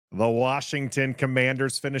The Washington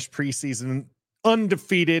Commanders finished preseason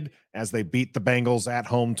undefeated as they beat the Bengals at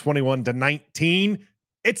home 21-19.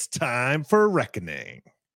 It's time for a reckoning.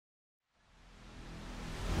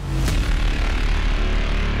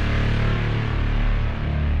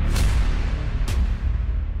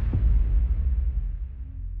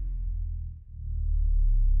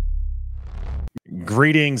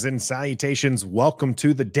 Greetings and salutations. Welcome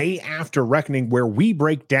to the day after reckoning, where we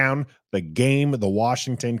break down the game the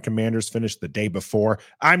Washington Commanders finished the day before.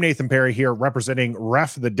 I'm Nathan Perry here representing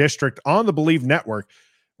Ref the District on the Believe Network.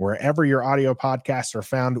 Wherever your audio podcasts are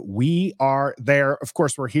found, we are there. Of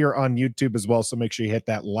course, we're here on YouTube as well, so make sure you hit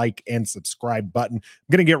that like and subscribe button.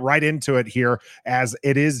 I'm going to get right into it here, as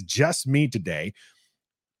it is just me today.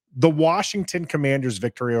 The Washington Commanders'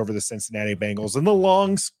 victory over the Cincinnati Bengals in the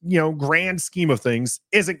long, grand scheme of things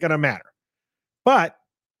isn't going to matter. But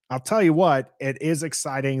I'll tell you what, it is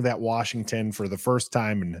exciting that Washington, for the first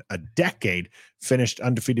time in a decade, finished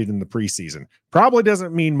undefeated in the preseason. Probably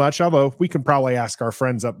doesn't mean much, although we can probably ask our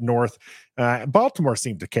friends up north. Baltimore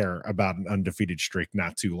seemed to care about an undefeated streak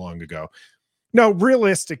not too long ago. No,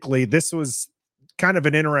 realistically, this was kind of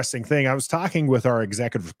an interesting thing. I was talking with our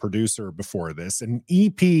executive producer before this, and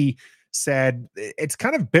EP said it's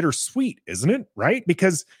kind of bittersweet, isn't it? Right?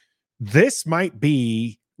 Because this might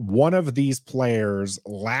be one of these players'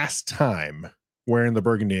 last time wearing the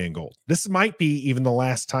Burgundy and Gold. This might be even the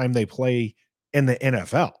last time they play in the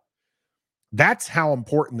NFL. That's how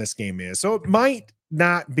important this game is. So it might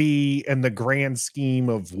not be in the grand scheme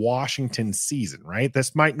of Washington's season, right?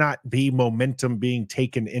 This might not be momentum being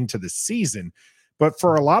taken into the season. But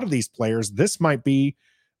for a lot of these players, this might be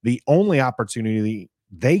the only opportunity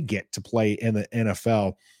they get to play in the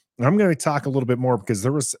NFL. And I'm going to talk a little bit more because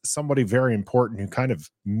there was somebody very important who kind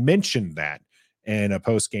of mentioned that in a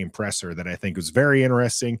post-game presser that I think was very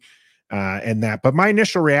interesting and that. But my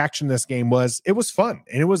initial reaction to this game was it was fun,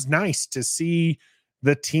 and it was nice to see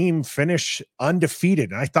the team finish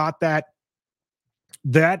undefeated. And I thought that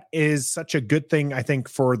is such a good thing, I think,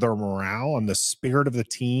 for the morale and the spirit of the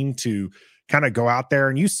team to kind of go out there.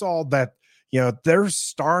 And you saw that, there's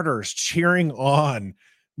starters cheering on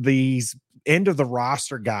these end of the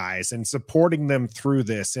roster guys and supporting them through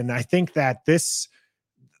this. And I think that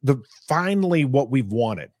finally what we've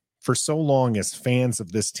wanted for so long as fans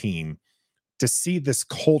of this team, to see this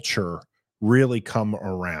culture really come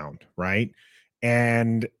around, right?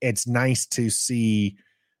 And it's nice to see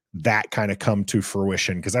that kind of come to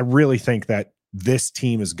fruition, because I really think that this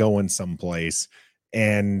team is going someplace.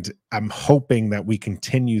 And I'm hoping that we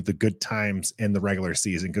continue the good times in the regular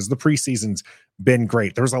season, because the preseason's been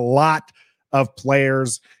great. There's a lot of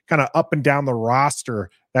players kind of up and down the roster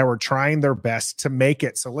that were trying their best to make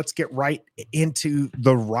it. So let's get right into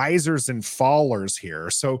the risers and fallers here.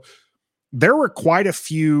 So there were quite a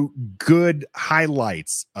few good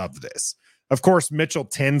highlights of this. Of course, Mitchell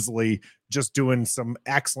Tinsley just doing some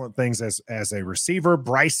excellent things as a receiver.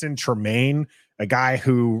 Bryson Tremaine, a guy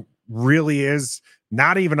who really is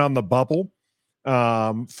not even on the bubble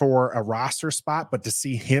for a roster spot, but to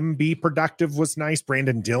see him be productive was nice.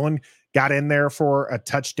 Brandon Dillon got in there for a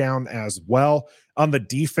touchdown as well. On the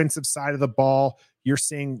defensive side of the ball, you're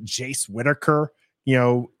seeing Jace Whitaker,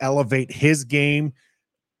 elevate his game.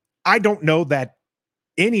 I don't know that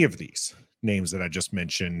any of these names that I just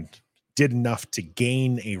mentioned did enough to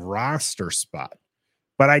gain a roster spot,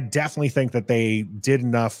 but I definitely think that they did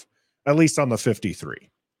enough, at least on the 53.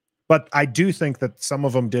 But I do think that some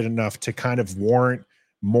of them did enough to kind of warrant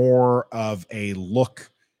more of a look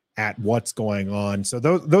at what's going on. So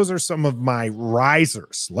those are some of my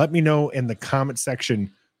risers. Let me know in the comment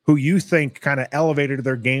section who you think kind of elevated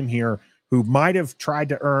their game here, who might have tried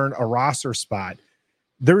to earn a roster spot.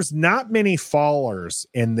 There's not many fallers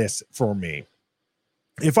in this for me.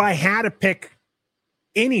 If I had to pick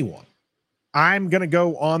anyone, I'm going to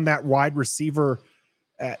go on that wide receiver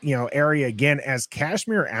area again, as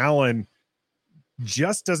Kashmir Allen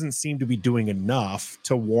just doesn't seem to be doing enough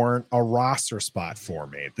to warrant a roster spot for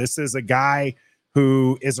me. This is a guy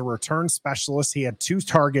who is a return specialist. He had 2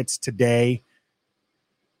 targets today,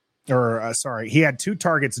 he had 2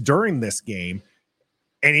 targets during this game,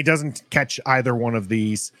 and he doesn't catch either one of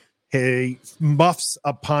these. He muffs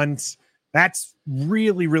a punt. That's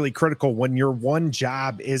really, really critical when your one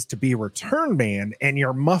job is to be a return man and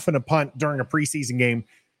you're muffing a punt during a preseason game.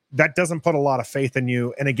 That doesn't put a lot of faith in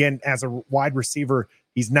you. And again, as a wide receiver,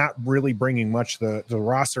 he's not really bringing much to the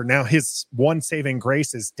roster. Now, his one saving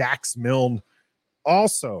grace is Dax Milne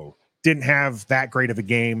also didn't have that great of a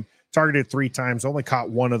game. Targeted 3 times, only caught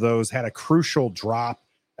 1 of those, had a crucial drop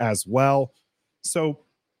as well. So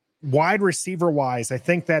wide receiver wise, I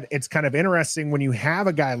think that it's kind of interesting when you have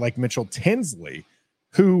a guy like Mitchell Tinsley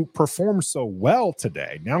who performed so well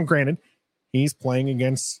today. Now, granted, he's playing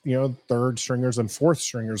against, third stringers and fourth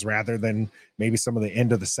stringers rather than maybe some of the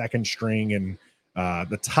end of the second string and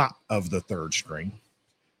the top of the third string.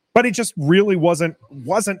 But it just really wasn't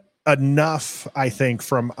enough, I think,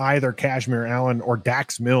 from either Kashmir Allen or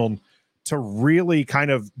Dax Milne to really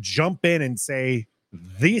kind of jump in and say,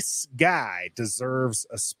 this guy deserves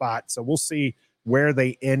a spot. So we'll see where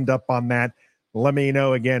they end up on that. Let me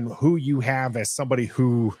know again who you have as somebody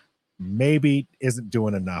who maybe isn't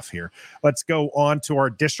doing enough here. Let's go on to our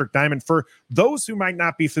district diamond. For those who might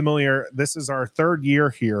not be familiar, this is our third year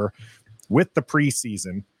here with the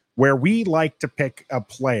preseason, where we like to pick a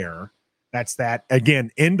player that's that,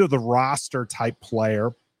 again, end of the roster type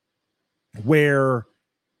player where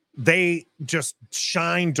they just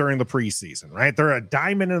shine during the preseason, right? They're a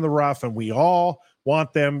diamond in the rough, and we all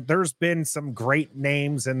want them. There's been some great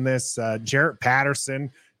names in this. Jarrett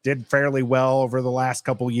Patterson did fairly well over the last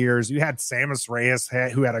couple of years. You had Samus Reyes,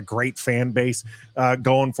 who had a great fan base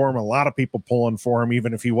going for him. A lot of people pulling for him,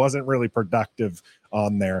 even if he wasn't really productive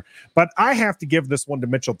on there. But I have to give this one to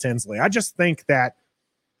Mitchell Tinsley. I just think that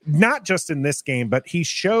not just in this game, but he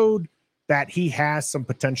showed that he has some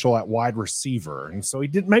potential at wide receiver. And so he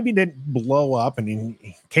didn't blow up, and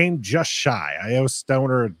he came just shy. I owe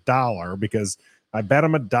Stoner $1 because I bet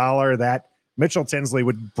him $1 that Mitchell Tinsley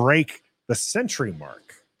would break the century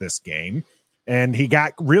mark this game. And he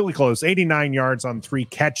got really close, 89 yards on 3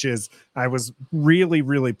 catches. I was really,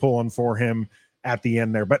 really pulling for him at the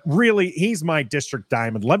end there. But really, he's my district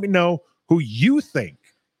diamond. Let me know who you think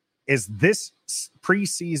is this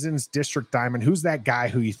preseason's district diamond. Who's that guy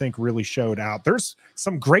who you think really showed out? There's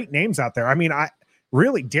some great names out there. I mean,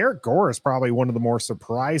 Derek Gore is probably one of the more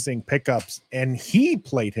surprising pickups, and he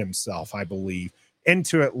played himself, I believe,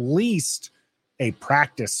 into at least a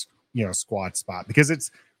practice, squad spot, because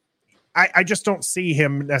I just don't see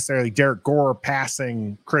him necessarily, Derek Gore,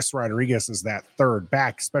 passing Chris Rodriguez as that third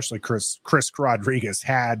back, especially Chris Rodriguez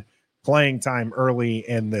had playing time early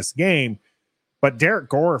in this game. But Derek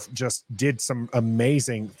Gore just did some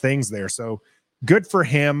amazing things there. So good for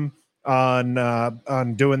him on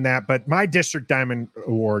doing that. But my district diamond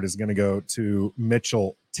award is going to go to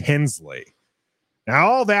Mitchell Tinsley. Now,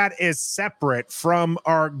 all that is separate from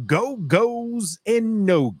our go-goes and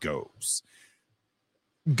no-goes.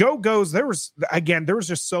 Go-goes, there was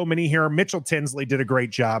just so many here. Mitchell Tinsley did a great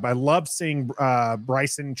job. I love seeing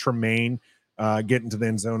Bryson Tremaine get into the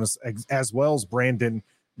end zone, as well as Brandon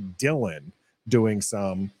Dillon doing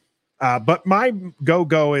some. But my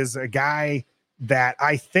go-go is a guy that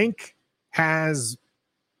I think has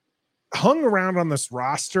hung around on this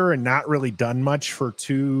roster and not really done much for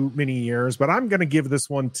too many years. But I'm going to give this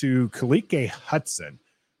one to Kalike Hudson,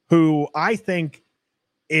 who I think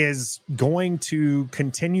is going to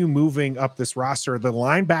continue moving up this roster. The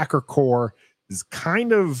linebacker core is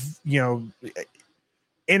kind of,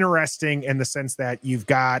 interesting in the sense that you've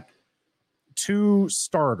got 2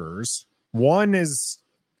 starters. One is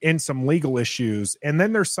in some legal issues, and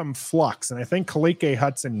then there's some flux. And I think Kalike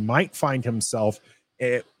Hudson might find himself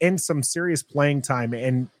in some serious playing time.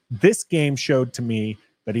 And this game showed to me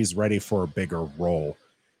that he's ready for a bigger role.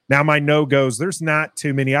 Now, my no-goes, there's not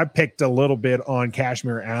too many. I picked a little bit on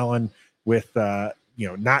Kashmir Allen with,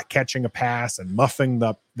 not catching a pass and muffing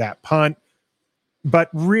that punt. But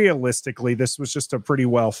realistically, this was just a pretty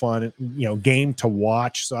well fun, game to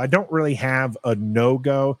watch. So I don't really have a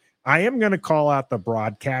no-go. I am going to call out the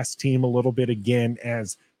broadcast team a little bit again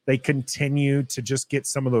as they continue to just get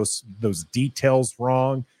some of those details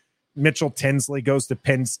wrong. Mitchell Tinsley goes to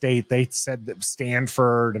Penn State. They said that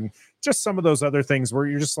Stanford, and just some of those other things where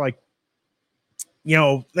you're just like,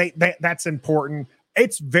 that's important.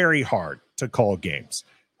 It's very hard to call games.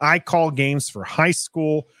 I call games for high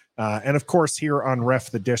school. And of course, here on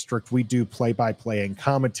Ref the District, we do play-by-play and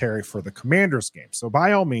commentary for the Commanders game. So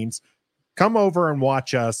by all means, come over and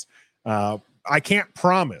watch us. I can't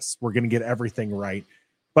promise we're going to get everything right,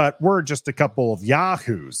 but we're just a couple of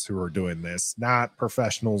yahoos who are doing this, not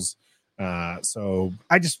professionals. So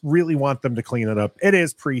I just really want them to clean it up. It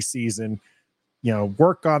is preseason,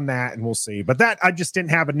 work on that and we'll see. But that, I just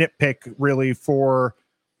didn't have a nitpick really for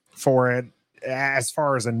it as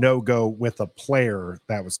far as a no-go with a player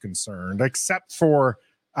that was concerned, except for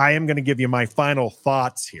I am going to give you my final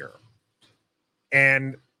thoughts here.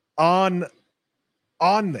 And on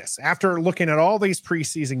this, after looking at all these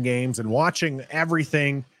preseason games and watching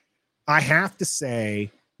everything, I have to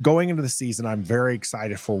say, going into the season, I'm very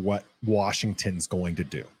excited for what Washington's going to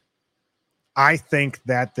do. I think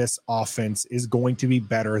that this offense is going to be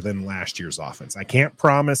better than last year's offense. I can't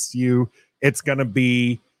promise you it's going to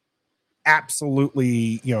be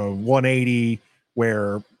absolutely, 180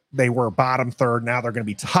 where they were bottom third. Now they're going to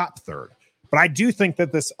be top third. But I do think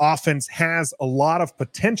that this offense has a lot of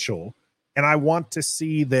potential, and I want to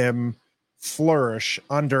see them flourish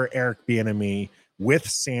under Eric Bieniemy with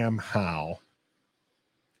Sam Howell.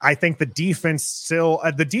 I think the defense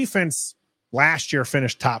last year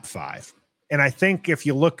finished top 5. And I think if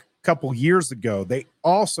you look a couple years ago, they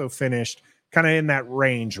also finished kind of in that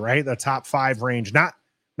range, right? The top 5 range, not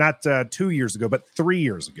 2 years ago, but 3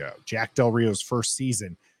 years ago, Jack Del Rio's first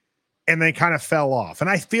season. And they kind of fell off. And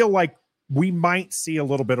I feel like we might see a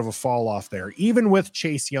little bit of a fall off there, even with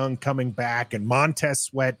Chase Young coming back and Montez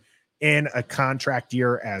Sweat in a contract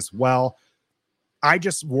year as well. I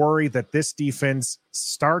just worry that this defense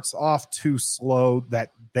starts off too slow,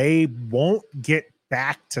 that they won't get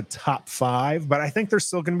back to top 5, but I think they're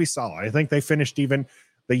still going to be solid. I think they finished even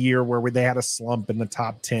the year where they had a slump in the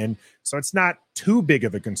top 10. So it's not too big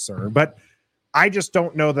of a concern, but I just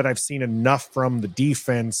don't know that I've seen enough from the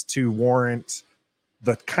defense to warrant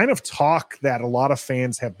the kind of talk that a lot of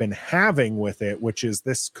fans have been having with it, which is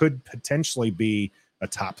this could potentially be a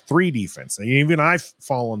top 3 defense. And even I've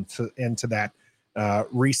fallen into that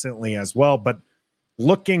recently as well. But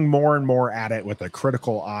looking more and more at it with a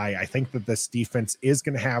critical eye, I think that this defense is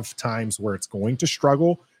going to have times where it's going to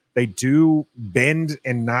struggle. They do bend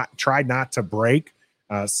and try not to break.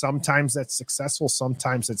 Sometimes that's successful,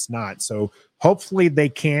 sometimes it's not. So hopefully they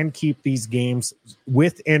can keep these games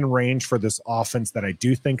within range for this offense that I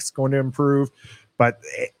do think is going to improve. But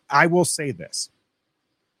I will say this.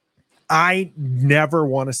 I never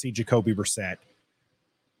want to see Jacoby Brissett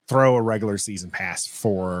throw a regular season pass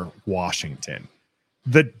for Washington.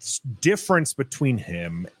 The difference between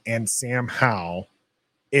him and Sam Howell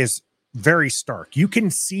is very stark. You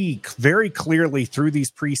can see very clearly through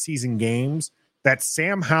these preseason games that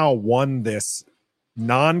Sam Howell won this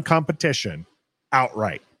non-competition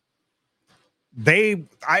outright.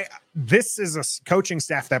 This is a coaching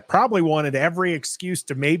staff that probably wanted every excuse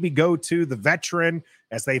to maybe go to the veteran,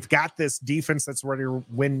 as they've got this defense that's ready to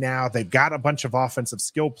win now. They've got a bunch of offensive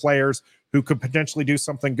skill players who could potentially do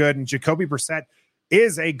something good. And Jacoby Brissett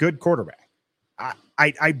is a good quarterback.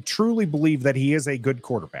 I truly believe that he is a good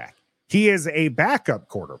quarterback. He is a backup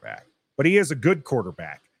quarterback, but he is a good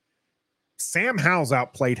quarterback. Sam Howell's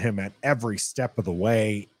outplayed him at every step of the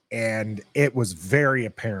way, and it was very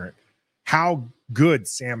apparent how good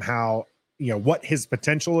Sam Howell, what his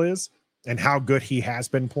potential is and how good he has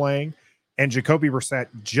been playing. And Jacoby Brissett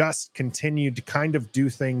just continued to kind of do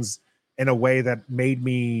things in a way that made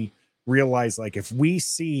me realize, like, if we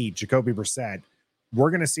see Jacoby Brissett,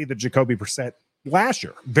 we're going to see the Jacoby Brissett last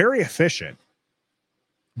year. Very efficient,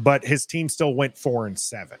 but his team still went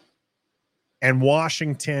 4-7. And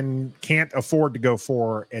Washington can't afford to go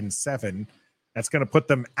 4-7. That's going to put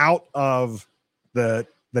them out of the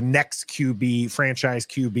next franchise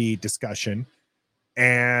QB discussion.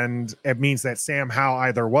 And it means that Sam Howell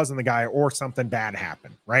either wasn't the guy or something bad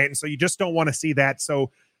happened, right? And so you just don't want to see that. So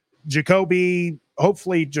Jacoby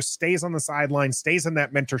hopefully just stays on the sideline, stays in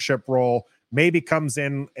that mentorship role, maybe comes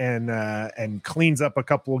in and cleans up a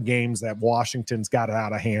couple of games that Washington's got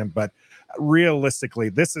out of hand. But realistically,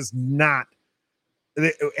 this is not –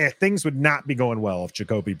 things would not be going well if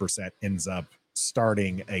Jacoby Brissett ends up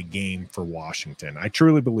starting a game for Washington. I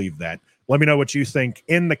truly believe that. Let me know what you think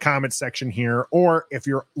in the comment section here, or if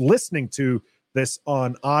you're listening to this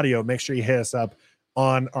on audio, make sure you hit us up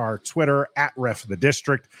on our Twitter at Ref the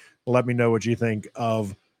District. Let me know what you think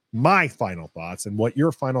of my final thoughts and what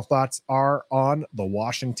your final thoughts are on the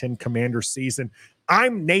Washington Commanders season.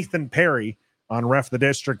 I'm Nathan Perry on Ref the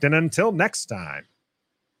District, and until next time,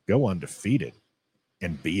 go undefeated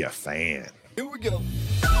and be a fan. Here we go.